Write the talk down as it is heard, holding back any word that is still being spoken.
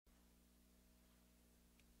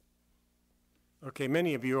Okay,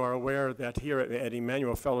 many of you are aware that here at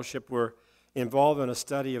Emmanuel Fellowship we're involved in a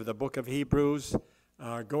study of the book of Hebrews,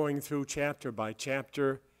 going through chapter by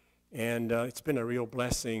chapter, and it's been a real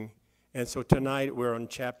blessing. And so tonight we're on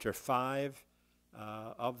chapter 5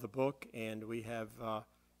 of the book, and we have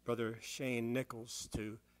Brother Shane Nichols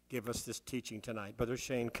to give us this teaching tonight. Brother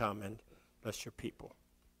Shane, come and bless your people.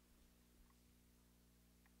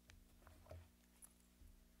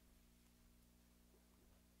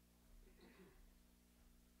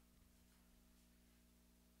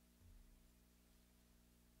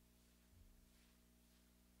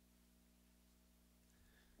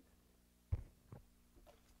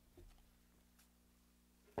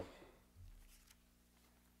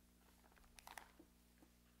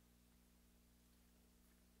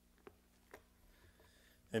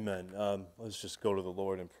 Amen. Let's just go to the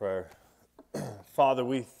Lord in prayer. Father,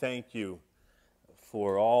 we thank you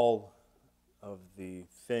for all of the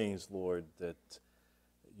things, Lord, that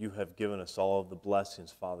you have given us, all of the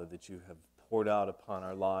blessings, Father, that you have poured out upon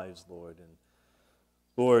our lives, Lord. And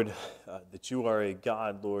Lord, that you are a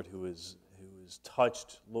God, Lord, who is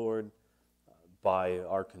touched, Lord, by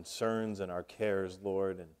our concerns and our cares,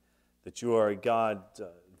 Lord, and that you are a God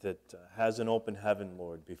that has an open heaven,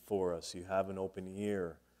 Lord, before us. You have an open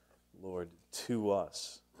ear, Lord, to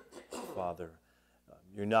us, Father.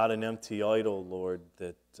 You're not an empty idol, Lord,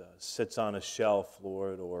 that sits on a shelf,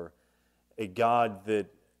 Lord, or a God that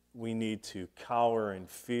we need to cower in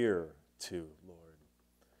fear to, Lord.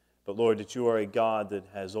 But, Lord, that you are a God that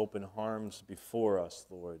has open arms before us,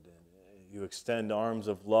 Lord, and you extend arms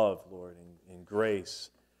of love, Lord, and grace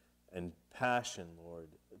and passion, Lord,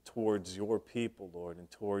 towards your people, Lord, and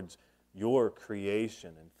towards your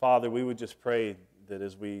creation. And Father, we would just pray that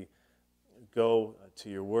as we go to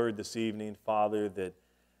your word this evening, Father, that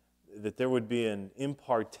there would be an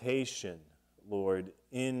impartation, Lord,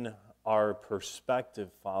 in our perspective,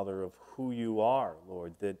 Father, of who you are,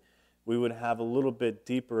 Lord, that we would have a little bit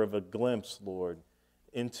deeper of a glimpse, Lord,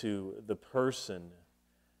 into the person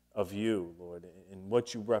of you, Lord, and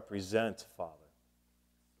what you represent, Father.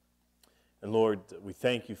 And Lord, we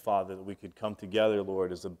thank you, Father, that we could come together,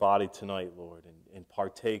 Lord, as a body tonight, Lord, and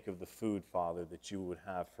partake of the food, Father, that you would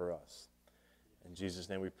have for us. In Jesus'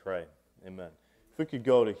 name we pray. Amen. If we could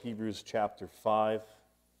go to Hebrews chapter 5.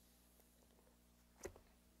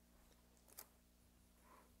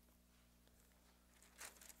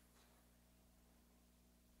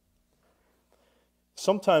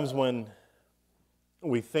 Sometimes when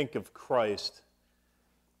we think of Christ,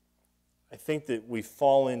 I think that we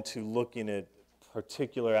fall into looking at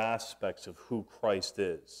particular aspects of who Christ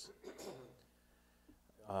is.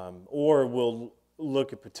 Or we'll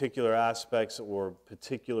look at particular aspects or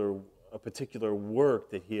a particular work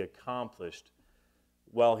that he accomplished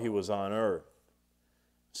while he was on earth.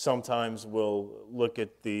 Sometimes we'll look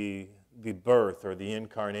at the birth or the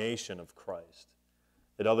incarnation of Christ.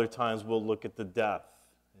 At other times we'll look at the death,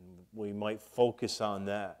 and we might focus on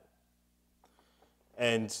that.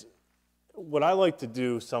 And what I like to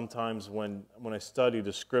do sometimes when I study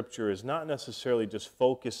the Scripture is not necessarily just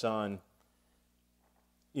focus on,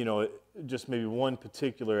 just maybe one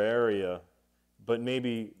particular area, but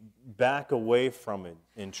maybe back away from it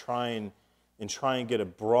and try and get a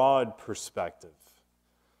broad perspective.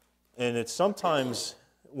 And it's sometimes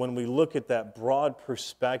when we look at that broad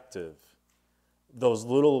perspective, those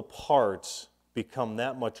little parts become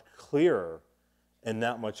that much clearer and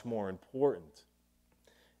that much more important.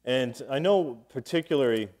 And I know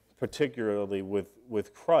particularly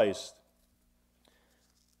with Christ,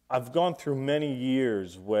 I've gone through many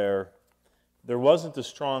years where there wasn't a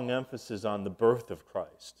strong emphasis on the birth of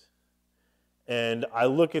Christ. And I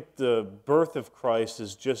look at the birth of Christ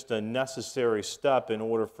as just a necessary step in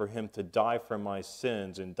order for him to die for my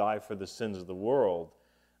sins and die for the sins of the world,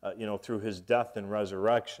 through his death and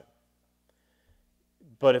resurrection.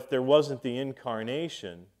 But if there wasn't the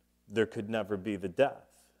incarnation, there could never be the death.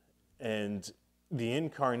 And the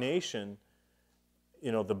incarnation,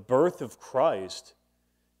 the birth of Christ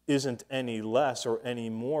isn't any less or any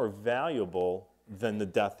more valuable than the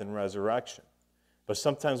death and resurrection. But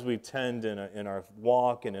sometimes we tend in our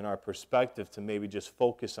walk and in our perspective to maybe just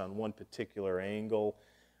focus on one particular angle.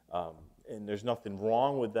 And there's nothing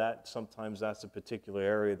wrong with that. Sometimes that's a particular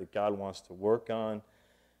area that God wants to work on.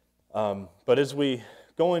 But as we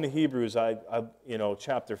go into Hebrews,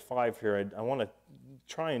 chapter 5 here, I want to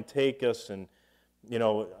try and take us and,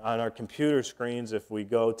 on our computer screens, if we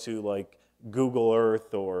go to like Google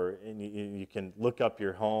Earth and you can look up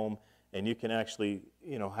your home and you can actually,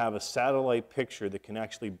 have a satellite picture that can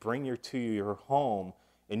actually bring you to your home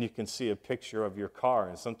and you can see a picture of your car.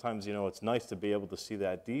 And sometimes, it's nice to be able to see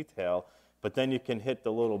that detail But then you can hit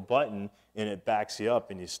the little button and it backs you up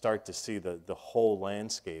and you start to see the whole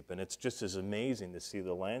landscape. And it's just as amazing to see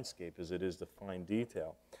the landscape as it is to find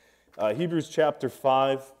detail. Hebrews chapter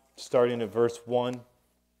 5, starting at verse 1.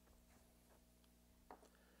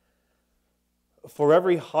 For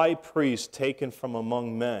every high priest taken from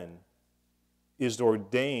among men is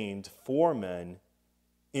ordained for men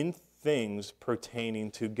in things pertaining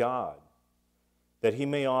to God, that he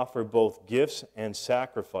may offer both gifts and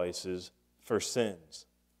sacrifices for sins,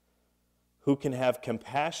 who can have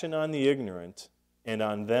compassion on the ignorant and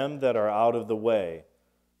on them that are out of the way,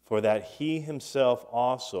 for that he himself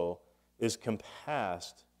also is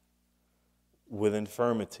compassed with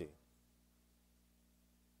infirmity.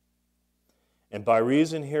 And by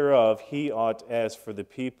reason hereof he ought, as for the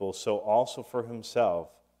people, so also for himself,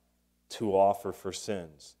 to offer for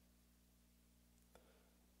sins.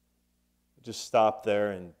 Just stop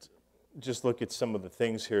there and just look at some of the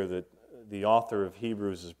things here that the author of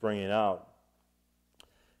Hebrews is bringing out.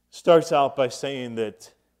 Starts out by saying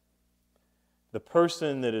that the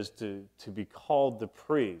person that is to be called the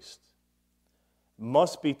priest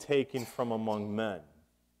must be taken from among men.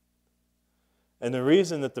 And the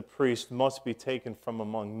reason that the priest must be taken from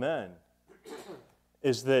among men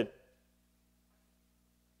is that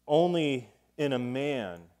only in a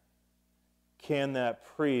man can that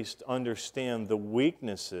priest understand the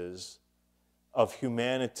weaknesses of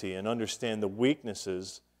humanity and understand the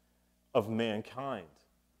weaknesses of mankind.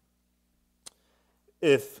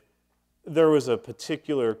 If there was a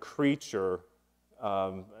particular creature,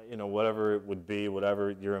 whatever it would be, whatever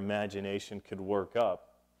your imagination could work up,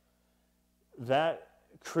 that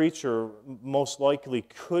creature most likely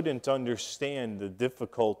couldn't understand the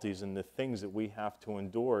difficulties and the things that we have to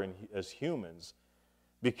endure as humans,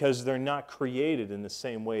 because they're not created in the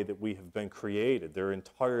same way that we have been created. They're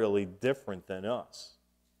entirely different than us.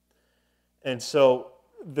 And so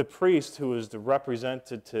the priest, who is the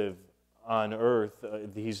representative on earth,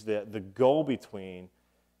 he's the go-between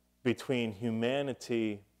between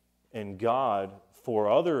humanity and God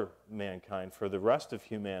for other mankind, for the rest of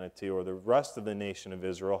humanity or the rest of the nation of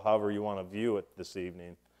Israel, however you want to view it this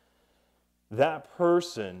evening. That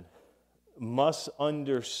person must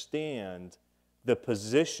understand the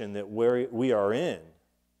position that we are in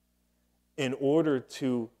order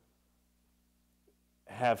to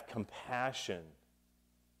have compassion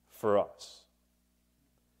for us.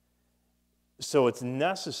 So it's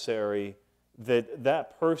necessary that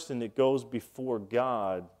that person that goes before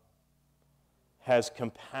God has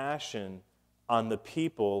compassion on the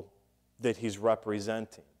people that he's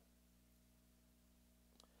representing.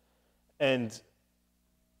 And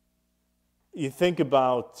you think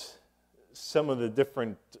about some of the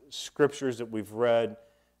different scriptures that we've read.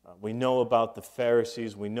 We know about the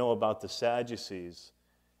Pharisees, we know about the Sadducees,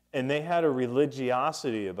 and they had a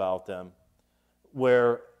religiosity about them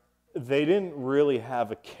where they didn't really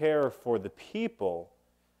have a care for the people.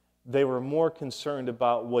 They were more concerned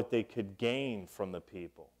about what they could gain from the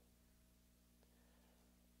people.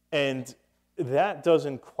 And that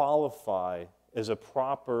doesn't qualify as a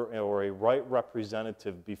proper or a right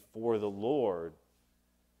representative before the Lord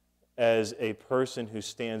as a person who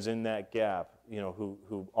stands in that gap,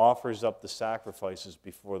 who offers up the sacrifices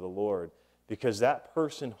before the Lord, because that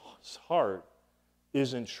person's heart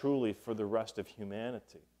isn't truly for the rest of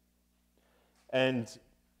humanity. And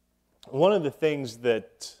one of the things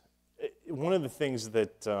that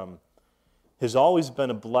has always been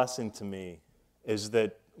a blessing to me is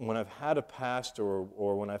that when I've had a pastor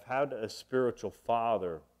or when I've had a spiritual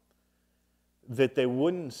father, that they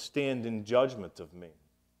wouldn't stand in judgment of me.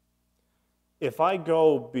 If I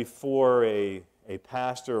go before a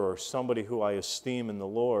pastor or somebody who I esteem in the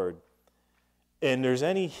Lord, and there's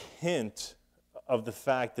any hint of the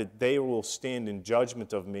fact that they will stand in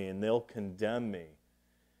judgment of me and they'll condemn me,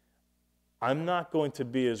 I'm not going to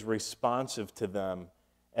be as responsive to them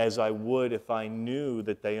as I would if I knew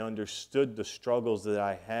that they understood the struggles that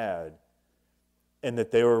I had and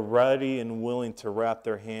that they were ready and willing to wrap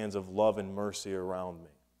their hands of love and mercy around me.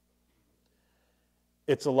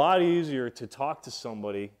 It's a lot easier to talk to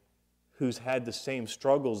somebody who's had the same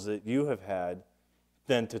struggles that you have had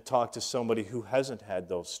than to talk to somebody who hasn't had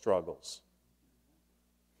those struggles.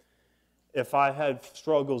 If I had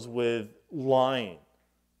struggles with lying,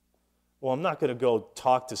 well, I'm not going to go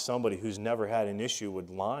talk to somebody who's never had an issue with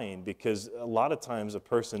lying, because a lot of times a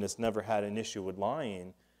person that's never had an issue with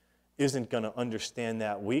lying isn't going to understand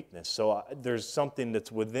that weakness. So there's something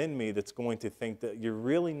that's within me that's going to think that you're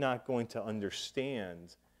really not going to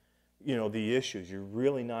understand, the issues. You're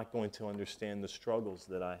really not going to understand the struggles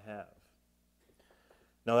that I have.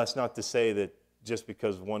 Now, that's not to say that just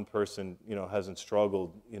because one person, hasn't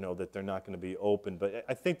struggled, that they're not going to be open. But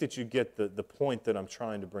I think that you get the point that I'm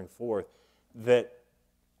trying to bring forth, that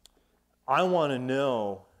I want to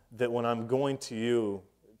know that when I'm going to you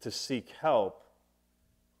to seek help,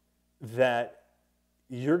 that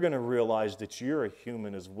you're going to realize that you're a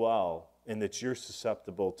human as well and that you're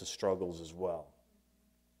susceptible to struggles as well.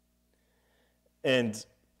 And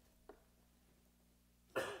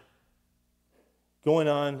going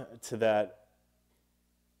on to that,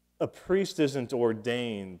 a priest isn't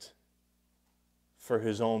ordained for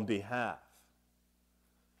his own behalf.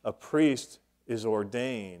 A priest is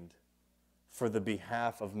ordained for the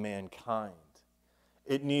behalf of mankind.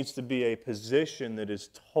 It needs to be a position that is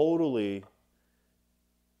totally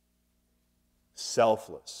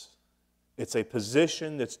selfless. It's a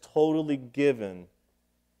position that's totally given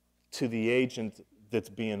to the agent that's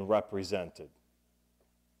being represented.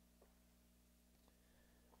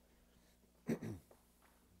 An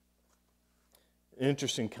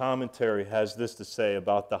interesting commentary has this to say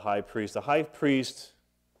about the high priest. The high priest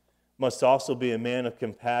must also be a man of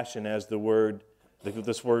compassion, as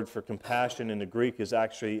this word for compassion in the Greek is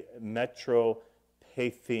actually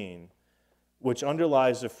metropathine, which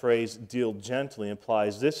underlies the phrase deal gently,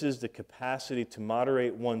 implies this is the capacity to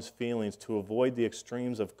moderate one's feelings, to avoid the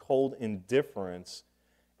extremes of cold indifference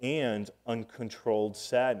and uncontrolled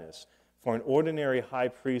sadness. For an ordinary high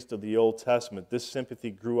priest of the Old Testament, this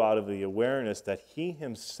sympathy grew out of the awareness that he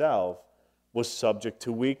himself was subject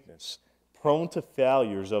to weakness, prone to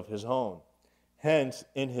failures of his own. Hence,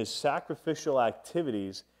 in his sacrificial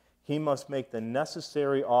activities, he must make the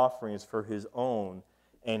necessary offerings for his own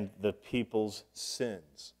and the people's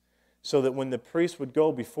sins. So that when the priest would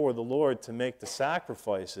go before the Lord to make the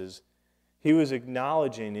sacrifices, he was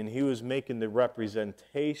acknowledging and he was making the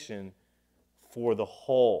representation for the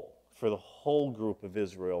whole group of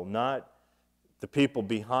Israel, not the people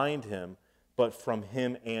behind him, but from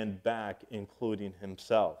him and back, including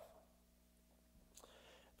himself.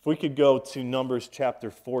 If we could go to Numbers chapter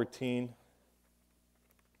 14.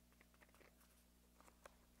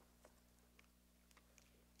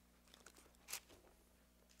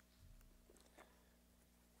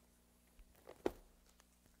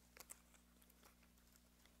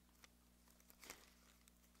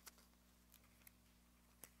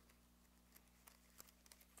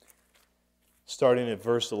 Starting at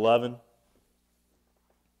verse 11.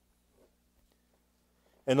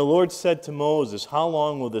 And the Lord said to Moses, how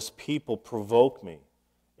long will this people provoke me?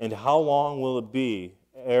 And how long will it be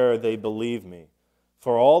ere they believe me?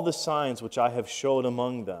 For all the signs which I have showed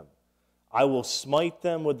among them, I will smite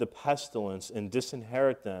them with the pestilence and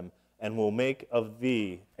disinherit them, and will make of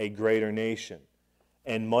thee a greater nation,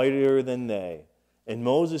 and mightier than they. And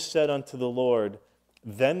Moses said unto the Lord,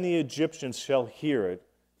 then the Egyptians shall hear it,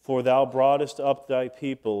 for thou broughtest up thy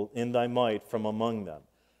people in thy might from among them.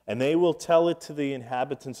 And they will tell it to the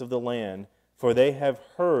inhabitants of the land, for they have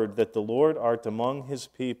heard that the Lord art among his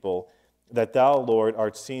people, that thou, Lord,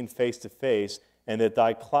 art seen face to face, and that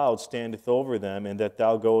thy cloud standeth over them, and that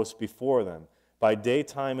thou goest before them, by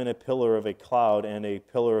daytime in a pillar of a cloud, and a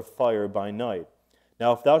pillar of fire by night.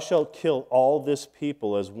 Now if thou shalt kill all this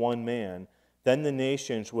people as one man, then the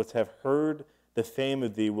nations which have heard the fame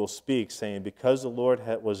of thee will speak, saying, because the Lord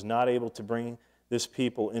was not able to bring this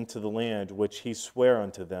people into the land which he sware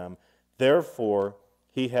unto them, therefore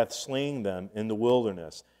he hath slain them in the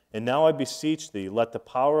wilderness. And now I beseech thee, let the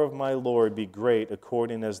power of my Lord be great,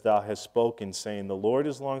 according as thou hast spoken, saying, the Lord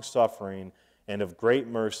is longsuffering and of great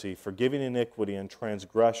mercy, forgiving iniquity and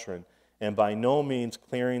transgression, and by no means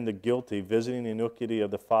clearing the guilty, visiting iniquity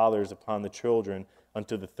of the fathers upon the children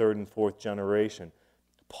unto the third and fourth generation.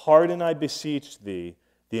 Pardon, I beseech thee,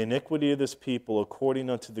 the iniquity of this people according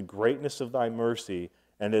unto the greatness of thy mercy,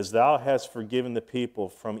 and as thou hast forgiven the people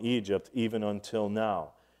from Egypt even until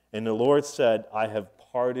now. And the Lord said, I have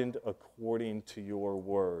pardoned according to your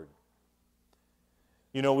word.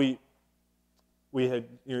 You know, we had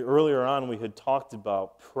earlier on we had talked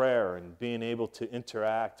about prayer and being able to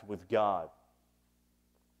interact with God.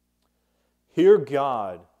 Here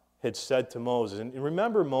God had said to Moses, and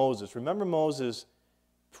remember Moses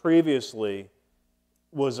previously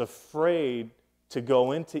was afraid to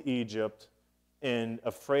go into Egypt and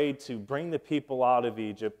afraid to bring the people out of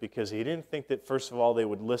Egypt because he didn't think that, first of all, they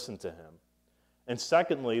would listen to him. And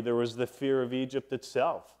secondly, there was the fear of Egypt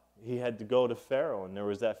itself. He had to go to Pharaoh, and there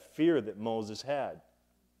was that fear that Moses had.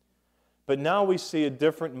 But now we see a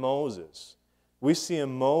different Moses. We see a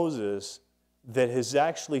Moses that is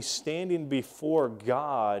actually standing before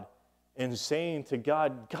God and saying to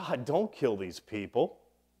God, God, don't kill these people.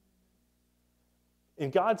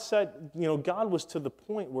 And God said, God was to the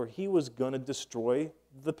point where he was going to destroy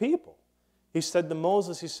the people. He said to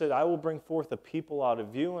Moses, he said, I will bring forth a people out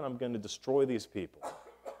of you, and I'm going to destroy these people.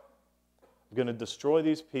 I'm going to destroy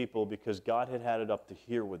these people because God had it up to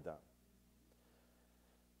here with them.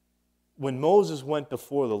 When Moses went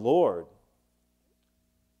before the Lord,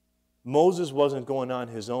 Moses wasn't going on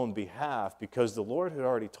his own behalf because the Lord had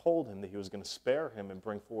already told him that he was going to spare him and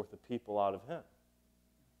bring forth the people out of him.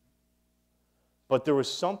 But there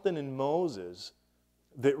was something in Moses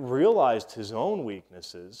that realized his own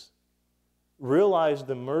weaknesses, realized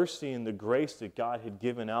the mercy and the grace that God had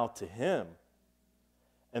given out to him,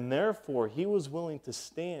 and therefore he was willing to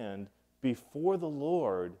stand before the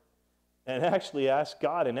Lord and actually ask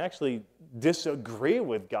God and actually disagree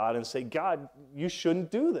with God and say, God, you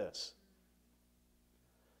shouldn't do this.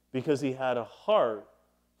 Because he had a heart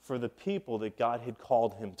for the people that God had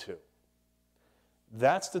called him to.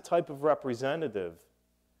 That's the type of representative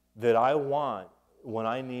that I want when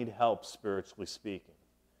I need help, spiritually speaking.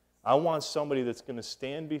 I want somebody that's going to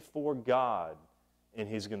stand before God and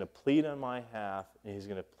he's going to plead on my behalf and he's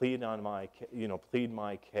going to plead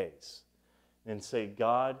my case and say,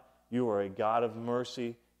 God, you are a God of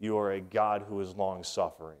mercy. You are a God who is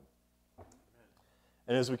long-suffering.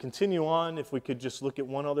 And as we continue on, if we could just look at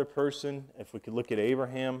one other person, if we could look at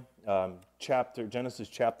Abraham, Genesis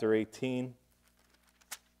chapter 18.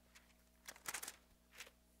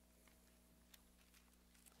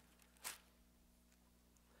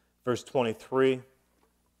 Verse 23.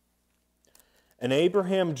 And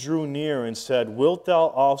Abraham drew near and said, Wilt thou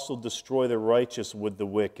also destroy the righteous with the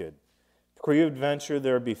wicked? Peradventure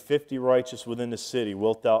there be 50 righteous within the city.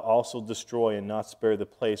 Wilt thou also destroy and not spare the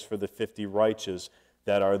place for the 50 righteous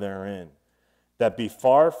that are therein? That be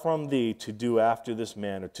far from thee to do after this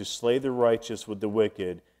manner, to slay the righteous with the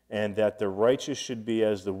wicked, and that the righteous should be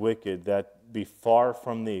as the wicked, that be far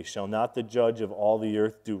from thee. Shall not the judge of all the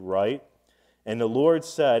earth do right? And the Lord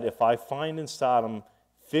said, If I find in Sodom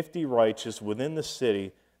 50 righteous within the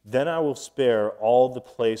city, then I will spare all the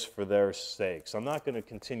place for their sakes. I'm not going to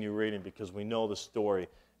continue reading because we know the story.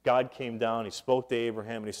 God came down, he spoke to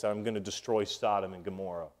Abraham, and he said, I'm going to destroy Sodom and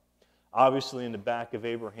Gomorrah. Obviously, in the back of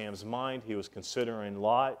Abraham's mind, he was considering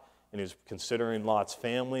Lot, and he was considering Lot's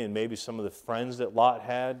family and maybe some of the friends that Lot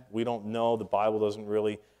had. We don't know. The Bible doesn't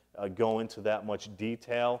really go into that much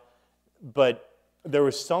detail. But there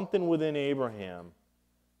was something within Abraham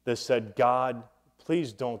that said, God,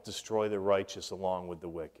 please don't destroy the righteous along with the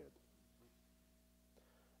wicked.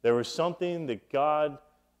 There was something that God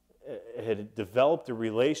had developed a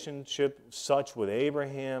relationship such with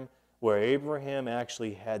Abraham where Abraham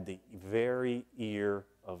actually had the very ear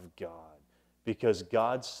of God. Because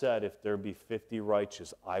God said, if there be 50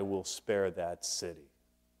 righteous, I will spare that city.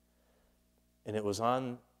 And it was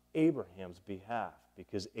on Abraham's behalf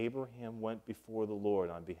because Abraham went before the Lord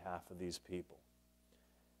on behalf of these people.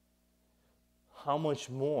 How much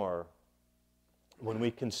more when we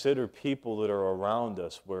consider people that are around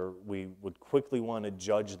us where we would quickly want to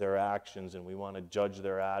judge their actions and we want to judge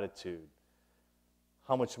their attitude,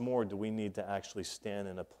 how much more do we need to actually stand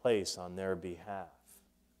in a place on their behalf?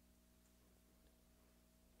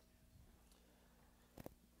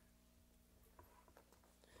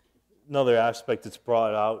 Another aspect that's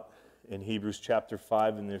brought out in Hebrews chapter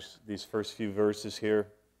 5 in these first few verses here,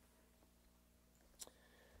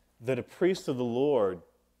 that a priest of the Lord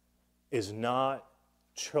is not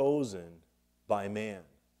chosen by man.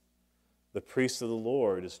 The priest of the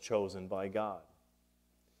Lord is chosen by God.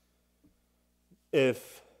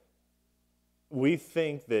 If we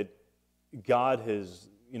think that God has,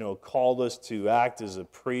 called us to act as a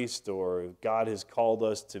priest, or God has called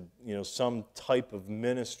us to, some type of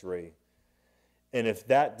ministry, and if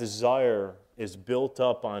that desire is built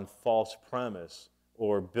up on false premise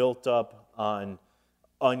or built up on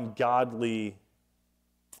ungodly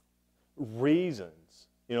reasons,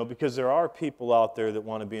 because there are people out there that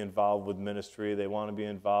want to be involved with ministry, they want to be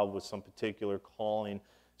involved with some particular calling,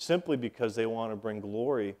 simply because they want to bring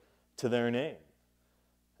glory to their name.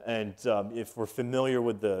 And if we're familiar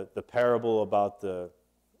with the parable about the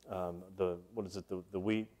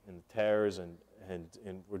wheat and the tares and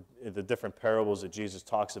the different parables that Jesus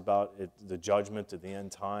talks about at the judgment at the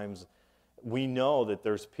end times, we know that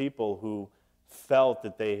there's people who felt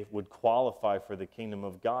that they would qualify for the kingdom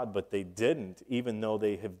of God, but they didn't, even though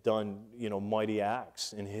they have done, mighty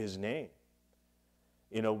acts in His name.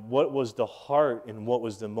 What was the heart and what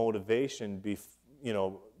was the motivation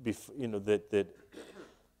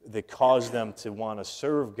that caused them to want to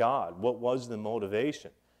serve God? What was the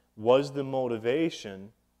motivation? Was the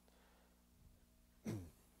motivation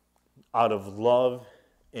out of love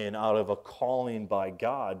and out of a calling by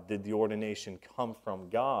God, did the ordination come from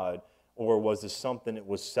God, or was this something that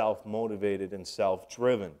was self-motivated and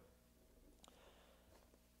self-driven?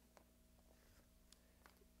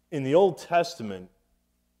 In the Old Testament,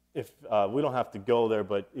 if we don't have to go there,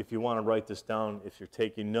 but if you want to write this down, if you're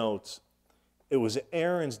taking notes, it was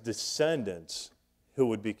Aaron's descendants who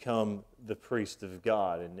would become the priest of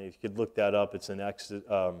God. And if you could look that up, it's in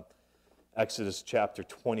Exodus chapter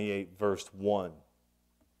 28, verse 1.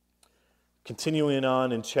 Continuing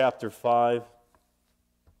on in chapter 5,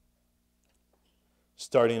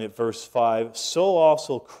 starting at verse 5, so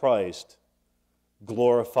also Christ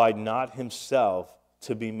glorified not himself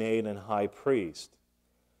to be made an high priest.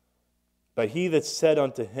 But he that said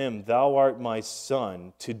unto him, Thou art my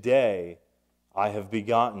son, today I have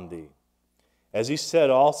begotten thee. As he said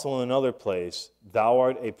also in another place, Thou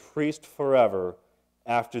art a priest forever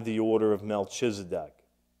after the order of Melchizedek.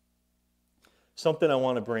 Something I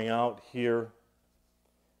want to bring out here.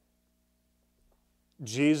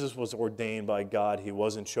 Jesus was ordained by God. He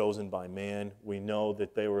wasn't chosen by man. We know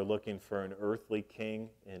that they were looking for an earthly king,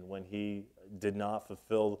 and when he did not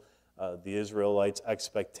fulfill the Israelites'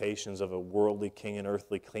 expectations of a worldly king and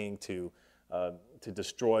earthly king to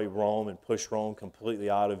destroy Rome and push Rome completely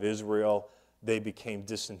out of Israel, they became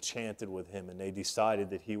disenchanted with him, and they decided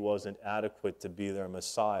that he wasn't adequate to be their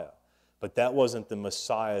Messiah. But that wasn't the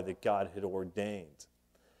Messiah that God had ordained.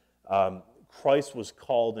 Christ was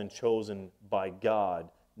called and chosen by God,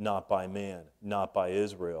 not by man, not by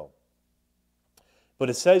Israel. But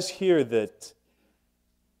it says here that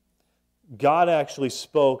God actually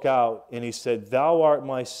spoke out and he said, Thou art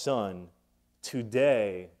my son,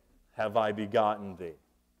 today have I begotten thee.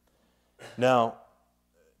 Now,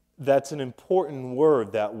 that's an important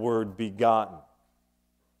word, that word begotten.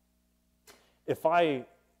 If I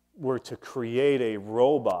were to create a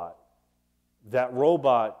robot, that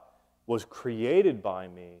robot was created by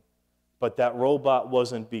me, but that robot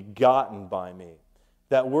wasn't begotten by me.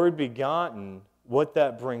 That word begotten, what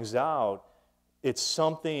that brings out, it's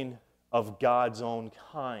something of God's own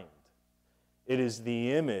kind. It is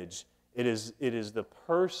the image, it is the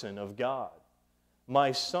person of God.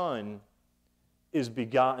 My son is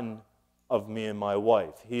begotten of me and my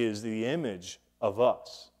wife. He is the image of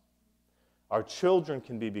us. Our children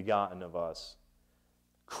can be begotten of us.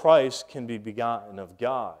 Christ can be begotten of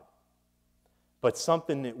God. But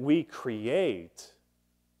something that we create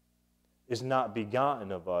is not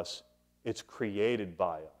begotten of us, it's created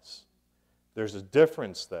by us. There's a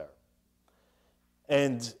difference there.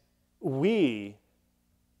 And we,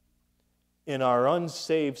 in our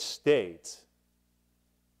unsaved state,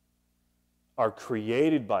 are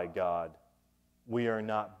created by God. We are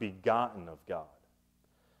not begotten of God.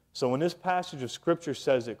 So when this passage of Scripture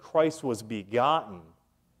says that Christ was begotten,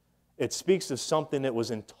 it speaks of something that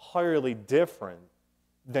was entirely different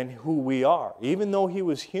than who we are. Even though he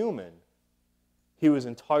was human, he was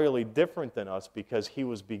entirely different than us because he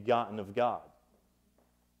was begotten of God.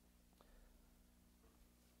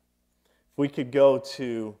 If we could go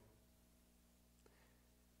to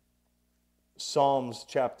Psalms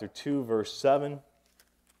chapter 2, verse 7.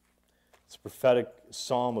 It's a prophetic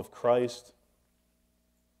psalm of Christ.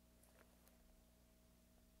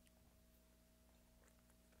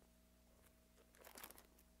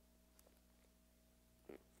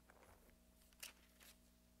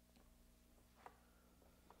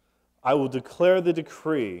 I will declare the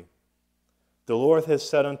decree. The Lord has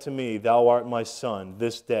said unto me, Thou art my son,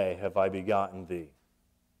 this day have I begotten thee.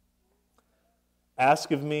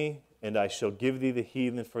 Ask of me, and I shall give thee the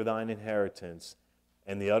heathen for thine inheritance,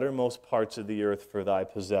 and the uttermost parts of the earth for thy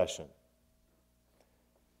possession.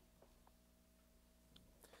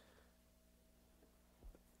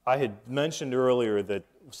 I had mentioned earlier that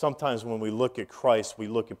sometimes when we look at Christ, we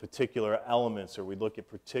look at particular elements or we look at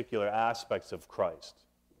particular aspects of Christ.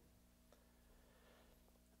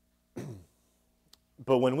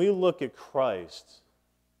 But when we look at Christ,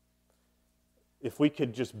 if we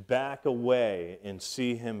could just back away and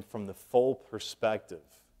see him from the full perspective,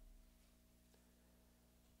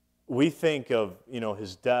 we think of,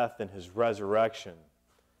 his death and his resurrection,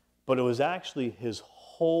 but it was actually his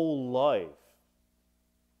whole life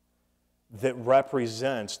that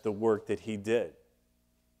represents the work that he did.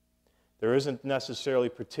 There isn't necessarily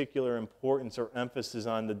particular importance or emphasis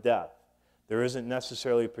on the death. There isn't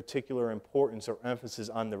necessarily particular importance or emphasis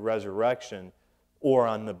on the resurrection or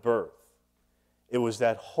on the birth. It was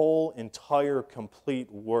that whole, entire,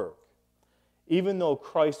 complete work. Even though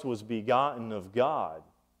Christ was begotten of God,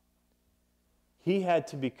 he had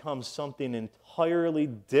to become something entirely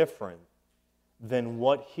different than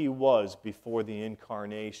what he was before the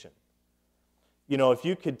incarnation. if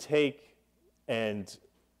you could take an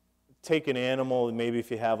animal, maybe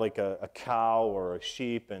if you have like a cow or a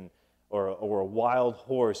sheep or a wild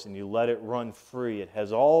horse, and you let it run free, it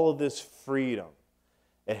has all of this freedom.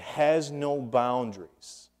 It has no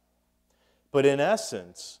boundaries. But in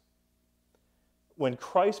essence, when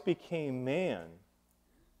Christ became man,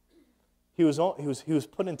 he was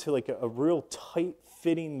put into like a real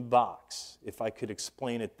tight-fitting box, if I could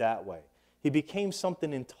explain it that way. He became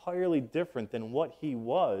something entirely different than what he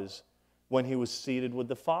was when he was seated with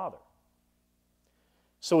the Father.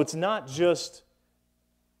 So it's not just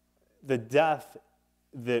the death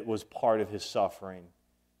that was part of his suffering.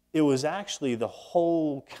 It was actually the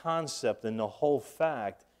whole concept and the whole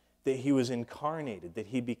fact that he was incarnated, that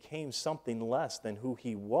he became something less than who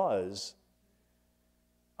he was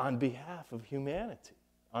on behalf of humanity,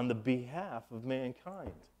 on the behalf of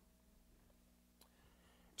mankind.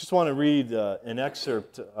 Just want to read an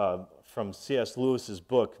excerpt from C.S. Lewis's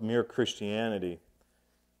book, Mere Christianity.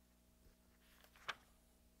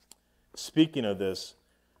 Speaking of this,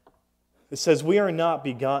 it says, "We are not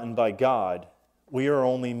begotten by God, we are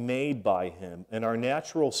only made by him. In our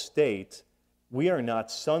natural state, we are not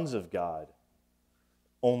sons of God,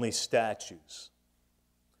 only statues.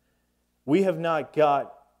 We have not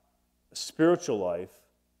got spiritual life,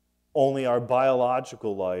 only our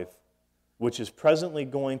biological life, which is presently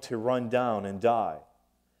going to run down and die.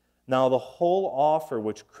 Now the whole offer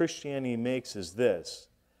which Christianity makes is this,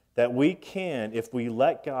 that we can, if we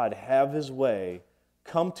let God have his way,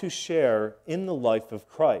 come to share in the life of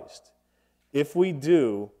Christ. If we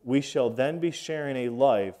do, we shall then be sharing a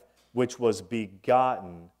life which was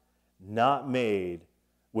begotten, not made,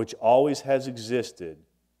 which always has existed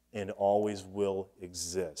and always will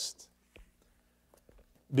exist."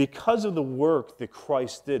 Because of the work that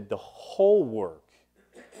Christ did, the whole work,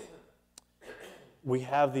 we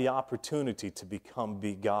have the opportunity to become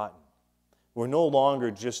begotten. We're no longer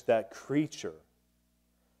just that creature.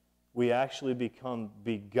 We actually become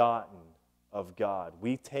begotten of God.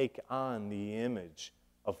 We take on the image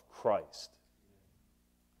of Christ.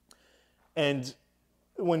 And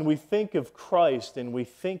when we think of Christ and we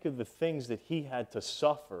think of the things that he had to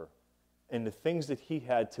suffer and the things that he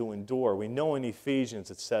had to endure, we know in Ephesians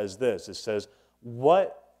it says this. It says,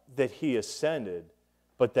 what that he ascended,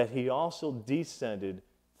 but that he also descended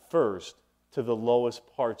first to the lowest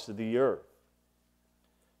parts of the earth.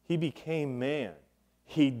 He became man.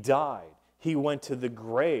 He died. He went to the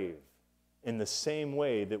grave in the same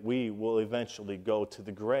way that we will eventually go to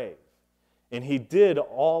the grave. And he did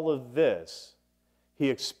all of this. He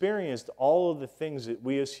experienced all of the things that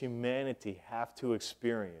we as humanity have to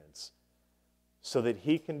experience so that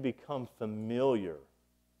he can become familiar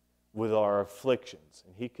with our afflictions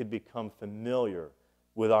and he could become familiar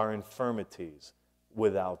with our infirmities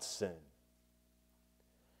without sin.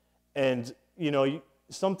 And,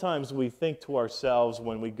 sometimes we think to ourselves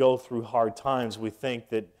when we go through hard times, we think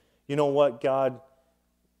that, you know what, God,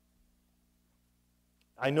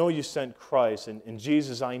 I know you sent Christ, and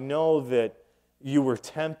Jesus, I know that you were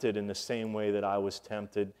tempted in the same way that I was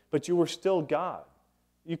tempted, but you were still God.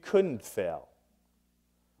 You couldn't fail.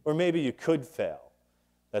 Or maybe you could fail.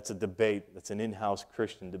 That's a debate. That's an in-house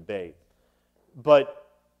Christian debate. But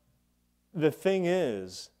the thing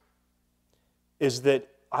is that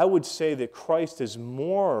I would say that Christ is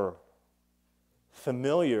more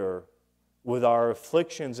familiar with our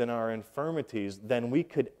afflictions and our infirmities than we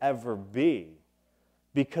could ever be,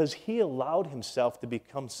 because he allowed himself to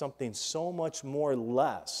become something so much more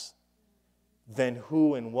less than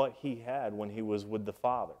who and what he had when he was with the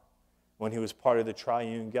Father, when he was part of the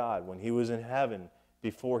triune God, when he was in heaven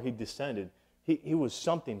before he descended. He was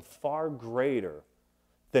something far greater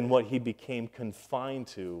than what he became confined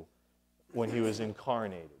to when he was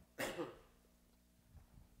incarnated. If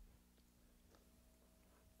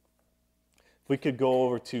we could go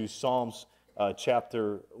over to Psalms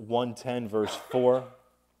chapter 110, verse 4.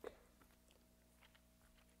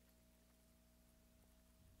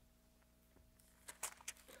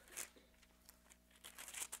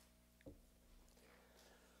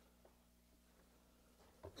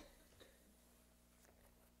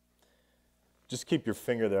 Just keep your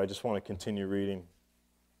finger there. I just want to continue reading.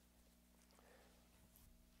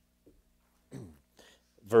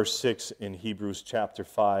 Verse 6 in Hebrews chapter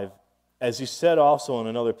 5. As he said also in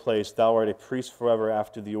another place, thou art a priest forever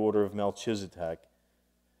after the order of Melchizedek,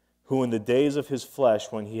 who in the days of his flesh,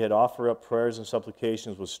 when he had offered up prayers and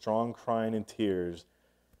supplications with strong crying and tears,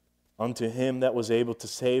 unto him that was able to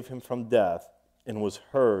save him from death, and was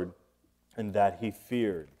heard, and that he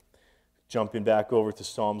feared. Jumping back over to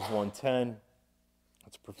Psalms 110,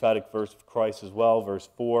 it's a prophetic verse of Christ as well, verse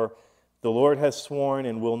 4. The Lord has sworn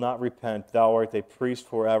and will not repent. Thou art a priest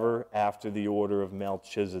forever after the order of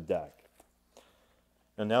Melchizedek.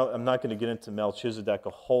 And now I'm not going to get into Melchizedek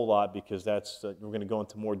a whole lot because we're going to go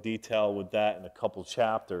into more detail with that in a couple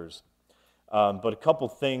chapters. But a couple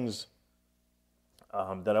things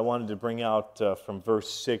that I wanted to bring out from verse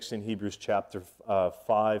 6 in Hebrews chapter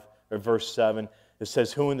 5, or verse 7. It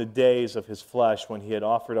says, who in the days of his flesh, when he had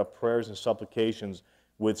offered up prayers and supplications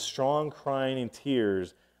with strong crying and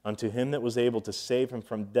tears unto him that was able to save him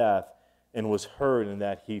from death, and was heard, and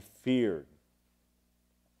that he feared.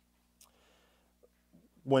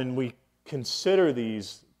 When we consider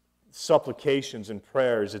these supplications and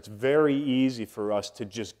prayers, it's very easy for us to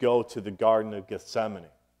just go to the Garden of Gethsemane.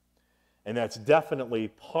 And that's definitely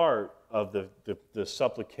part of the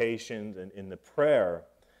supplications and in the prayer.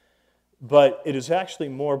 But it is actually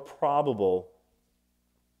more probable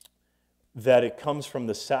that it comes from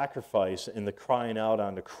the sacrifice and the crying out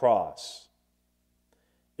on the cross.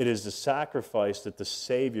 It is the sacrifice that the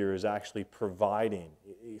Savior is actually providing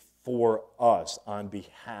for us, on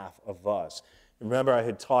behalf of us. Remember, I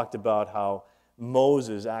had talked about how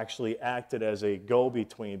Moses actually acted as a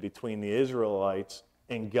go-between between the Israelites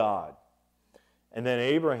and God. And then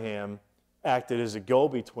Abraham acted as a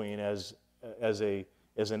go-between, as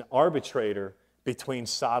an arbitrator between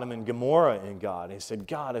Sodom and Gomorrah and God. And he said,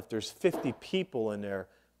 God, if there's 50 people in there,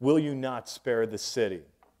 will you not spare the city?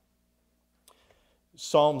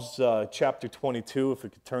 Psalms chapter 22, if we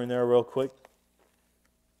could turn there real quick.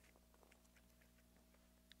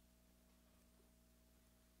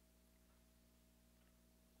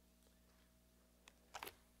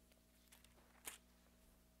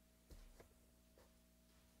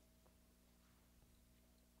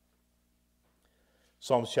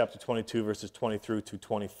 Psalms chapter 22, verses 20 through to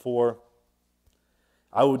 24.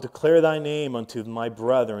 I will declare thy name unto my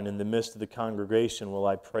brethren. In the midst of the congregation will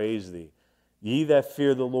I praise thee. Ye that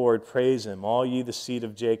fear the Lord, praise him. All ye the seed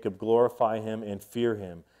of Jacob, glorify him and fear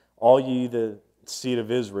him. All ye the seed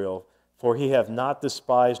of Israel, for he hath not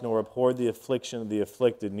despised nor abhorred the affliction of the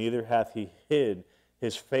afflicted, neither hath he hid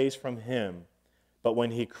his face from him. But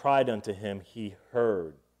when he cried unto him, he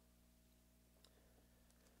heard.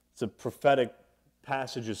 It's a prophetic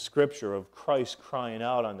passage of Scripture of Christ crying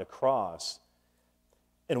out on the cross.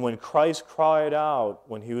 And when Christ cried out,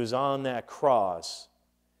 when he was on that cross,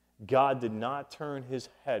 God did not turn his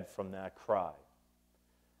head from that cry.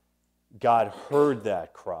 God heard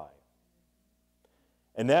that cry.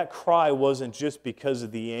 And that cry wasn't just because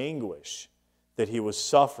of the anguish that he was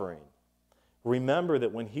suffering. Remember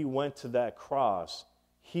that when he went to that cross,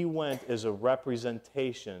 he went as a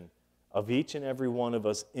representation of each and every one of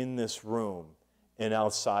us in this room and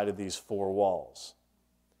outside of these four walls.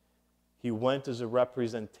 He went as a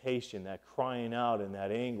representation, that crying out and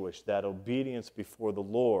that anguish, that obedience before the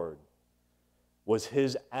Lord was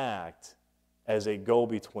his act as a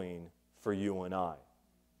go-between for you and I.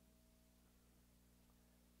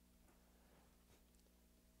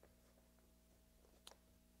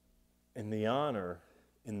 And the honor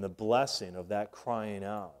and the blessing of that crying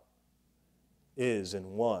out is and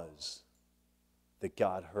was that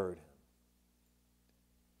God heard him.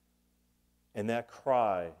 And that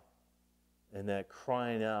cry and that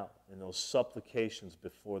crying out and those supplications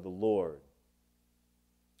before the Lord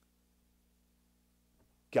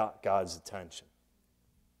got God's attention.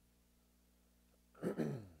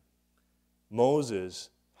 Moses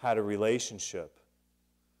had a relationship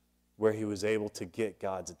where he was able to get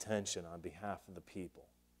God's attention on behalf of the people.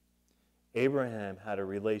 Abraham had a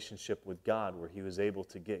relationship with God where he was able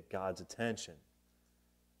to get God's attention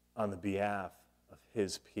on the behalf of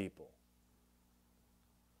his people.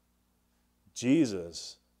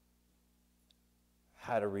 Jesus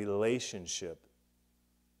had a relationship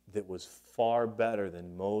that was far better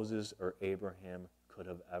than Moses or Abraham could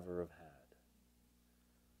have ever have had.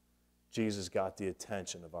 Jesus got the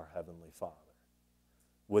attention of our Heavenly Father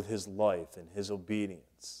with his life and his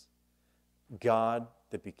obedience. God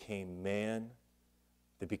that became man,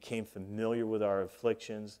 that became familiar with our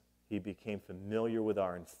afflictions, he became familiar with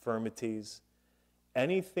our infirmities.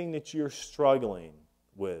 Anything that you're struggling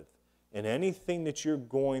with, and anything that you're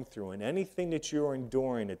going through, and anything that you're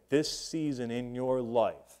enduring at this season in your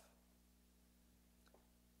life,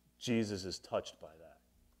 Jesus is touched by that.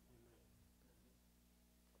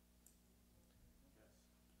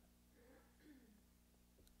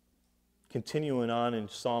 Continuing on in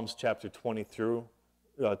Psalms chapter 22,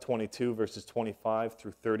 verses 25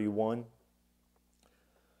 through 31.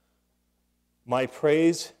 My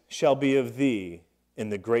praise shall be of thee in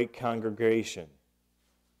the great congregation.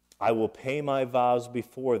 I will pay my vows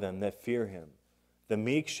before them that fear him. The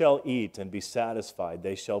meek shall eat and be satisfied.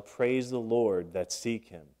 They shall praise the Lord that seek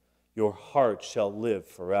him. Your heart shall live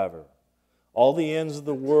forever. All the ends of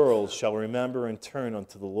the world shall remember and turn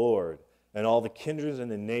unto the Lord, and all the kindreds and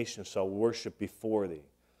the nations shall worship before thee.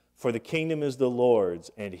 For the kingdom is the Lord's,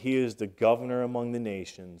 and he is the governor among the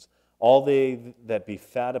nations. All they that be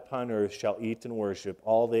fat upon earth shall eat and worship.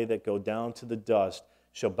 All they that go down to the dust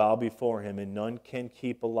shall bow before him, and none can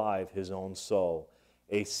keep alive his own soul.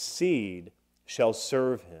 A seed shall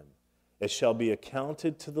serve him. It shall be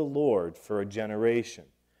accounted to the Lord for a generation.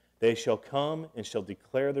 They shall come and shall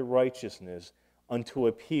declare the righteousness unto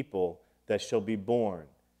a people that shall be born,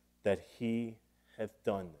 that he hath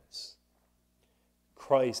done this.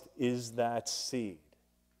 Christ is that seed.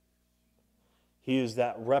 He is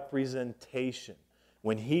that representation.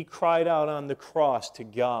 When he cried out on the cross to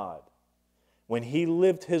God, when he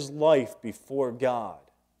lived his life before God,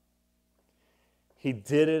 he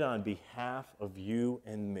did it on behalf of you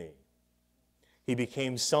and me. He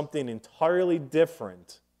became something entirely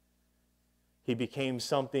different. He became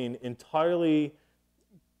something entirely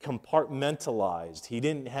compartmentalized. He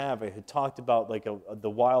didn't have it. He talked about like the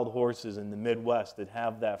wild horses in the Midwest that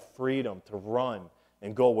have that freedom to run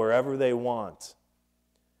and go wherever they want.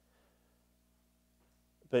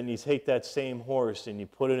 Then you take that same horse and you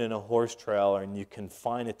put it in a horse trailer and you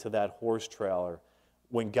confine it to that horse trailer.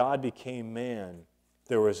 When God became man,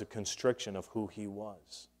 there was a constriction of who he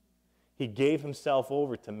was. He gave himself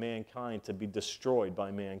over to mankind to be destroyed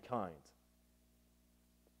by mankind.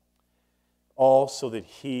 All so that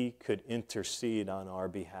he could intercede on our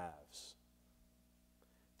behalves.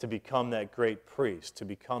 To become that great priest, to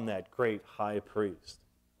become that great high priest.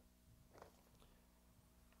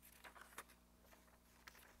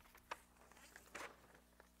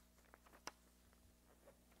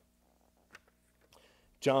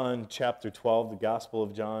 John chapter 12, the Gospel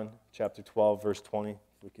of John, chapter 12, verse 20, if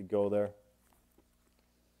we could go there.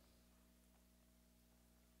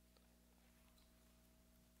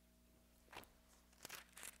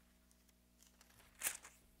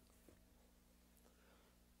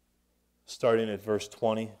 Starting at verse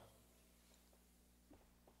 20.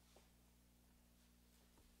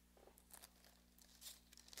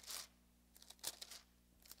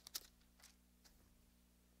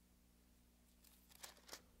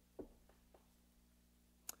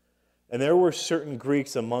 And there were certain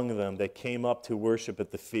Greeks among them that came up to worship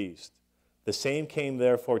at the feast. The same came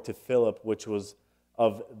therefore to Philip, which was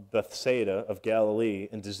of Bethsaida of Galilee,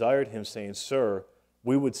 and desired him, saying, Sir,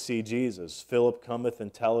 we would see Jesus. Philip cometh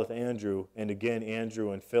and telleth Andrew, and again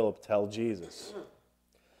Andrew and Philip tell Jesus.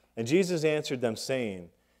 And Jesus answered them, saying,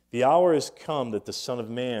 The hour is come that the Son of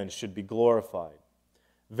Man should be glorified.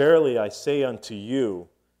 Verily I say unto you,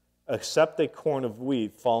 except a corn of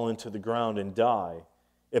wheat fall into the ground and die,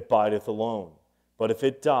 it bideth alone. But if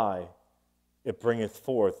it die, it bringeth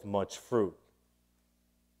forth much fruit.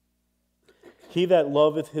 He that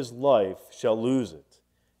loveth his life shall lose it,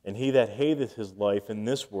 and he that hateth his life in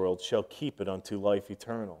this world shall keep it unto life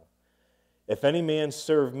eternal. If any man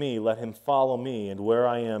serve me, let him follow me, and where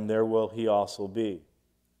I am, there will he also be.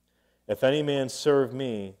 If any man serve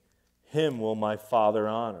me, him will my Father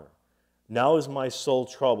honor. Now is my soul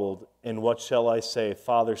troubled, and what shall I say?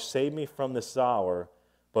 Father, save me from this hour.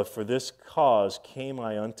 But for this cause came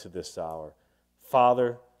I unto this hour.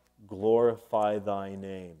 Father, glorify thy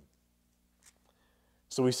name.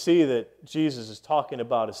 So we see that Jesus is talking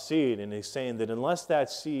about a seed, and he's saying that unless that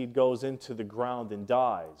seed goes into the ground and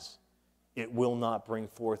dies, it will not bring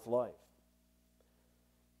forth life.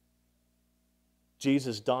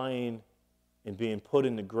 Jesus dying and being put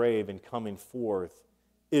in the grave and coming forth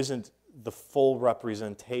isn't the full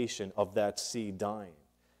representation of that seed dying.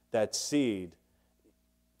 That seed,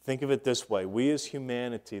 think of it this way. We as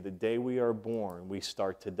humanity, the day we are born, we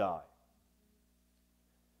start to die.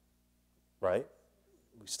 Right?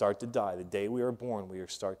 We start to die. The day we are born, we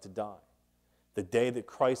start to die. The day that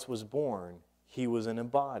Christ was born, he was in a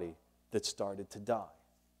body that started to die.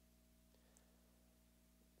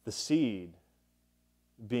 The seed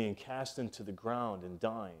being cast into the ground and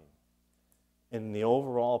dying, in the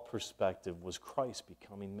overall perspective, was Christ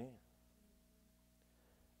becoming man.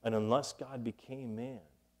 And unless God became man,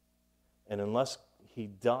 and unless he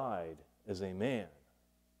died as a man,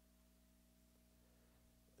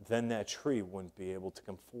 then that tree wouldn't be able to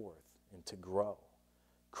come forth and to grow.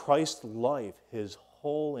 Christ's life, his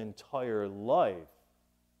whole entire life,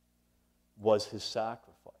 was his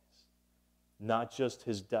sacrifice, not just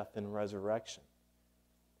his death and resurrection.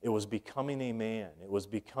 It was becoming a man. It was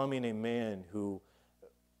becoming a man who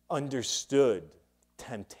understood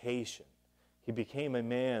temptation. He became a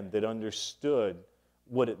man that understood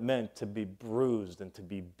what it meant to be bruised and to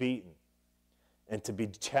be beaten and to be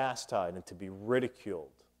chastised and to be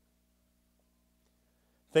ridiculed.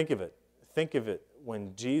 Think of it. Think of it.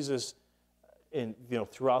 When Jesus,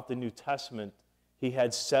 throughout the New Testament, he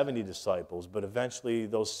had 70 disciples, but eventually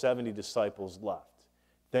those 70 disciples left.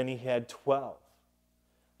 Then he had 12.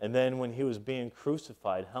 And then when he was being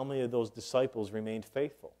crucified, how many of those disciples remained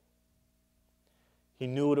faithful? He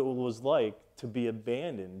knew what it was like to be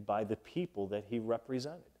abandoned by the people that he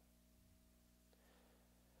represented.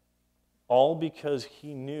 All because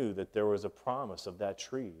he knew that there was a promise of that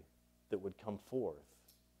tree that would come forth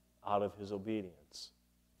out of his obedience.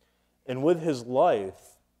 And with his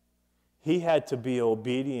life, he had to be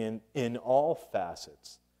obedient in all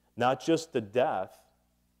facets, not just the death,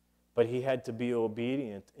 but he had to be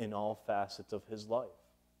obedient in all facets of his life.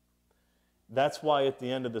 That's why at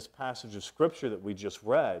the end of this passage of Scripture that we just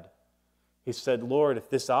read, he said, Lord, if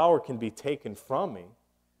this hour can be taken from me,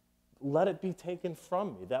 let it be taken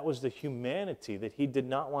from me. That was the humanity that he did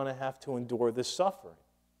not want to have to endure this suffering.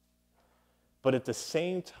 But at the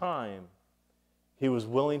same time, he was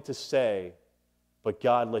willing to say, but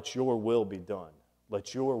God, let your will be done.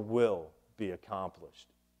 Let your will be accomplished.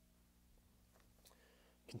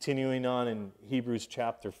 Continuing on in Hebrews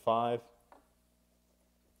chapter 5,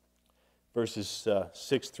 verses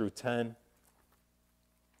 6 through 10.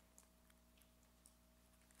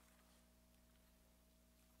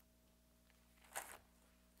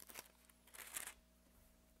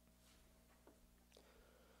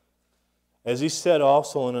 As he said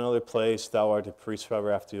also in another place, thou art a priest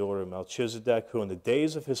forever after the order of Melchizedek, who in the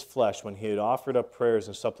days of his flesh, when he had offered up prayers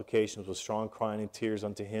and supplications with strong crying and tears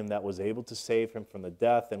unto him that was able to save him from the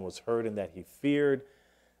death, and was heard and that he feared,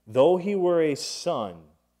 though he were a son,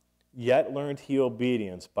 yet learned he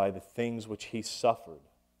obedience by the things which he suffered.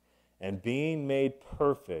 And being made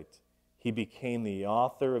perfect, he became the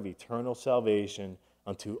author of eternal salvation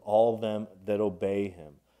unto all them that obey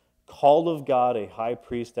him. Called of God a high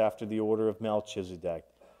priest after the order of Melchizedek,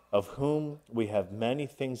 of whom we have many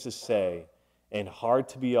things to say, and hard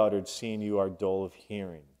to be uttered, seeing you are dull of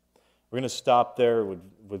hearing. We're going to stop there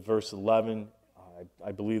with verse 11.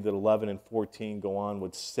 I believe that 11 and 14 go on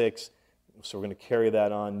with 6, so we're going to carry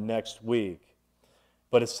that on next week.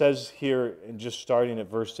 But it says here, and just starting at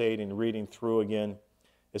verse 8 and reading through again,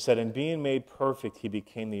 it said, and being made perfect, he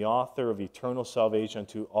became the author of eternal salvation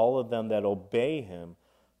unto all of them that obey him,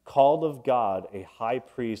 called of God a high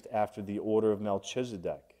priest after the order of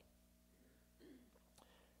Melchizedek.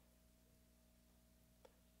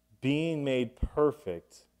 Being made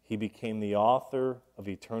perfect, he became the author of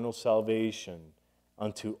eternal salvation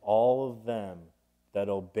unto all of them that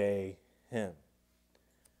obey him.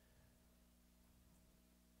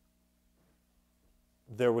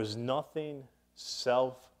 There was nothing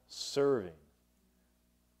self-serving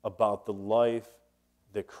about the life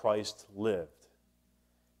that Christ lived.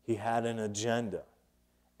 He had an agenda,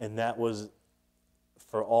 and that was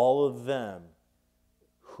for all of them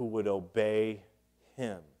who would obey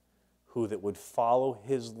him, who that would follow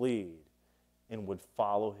his lead and would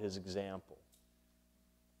follow his example.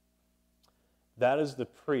 That is the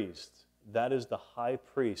priest, that is the high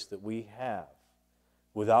priest that we have,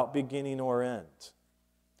 without beginning or end,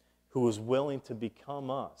 who is willing to become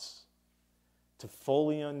us, to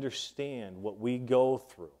fully understand what we go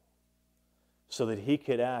through, so that he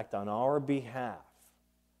could act on our behalf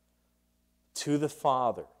to the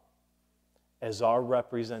Father as our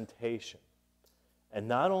representation. And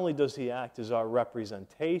not only does he act as our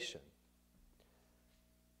representation,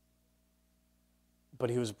 but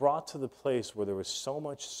he was brought to the place where there was so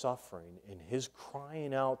much suffering in his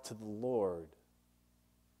crying out to the Lord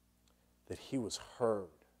that he was heard.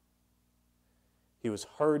 He was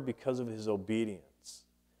heard because of his obedience.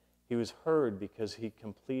 He was heard because he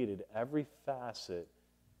completed every facet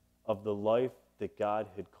of the life that God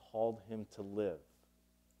had called him to live.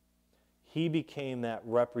 He became that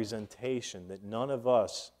representation that none of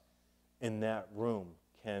us in that room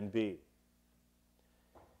can be.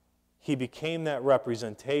 He became that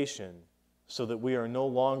representation so that we are no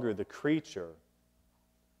longer the creature,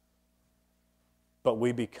 but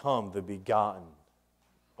we become the begotten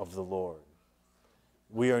of the Lord.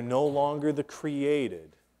 We are no longer the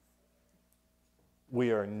created.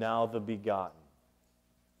 We are now the begotten.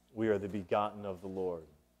 We are the begotten of the Lord.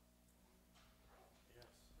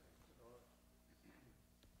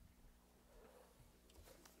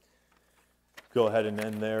 Go ahead and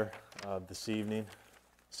end there this evening.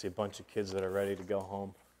 See a bunch of kids that are ready to go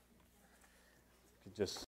home.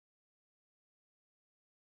 Just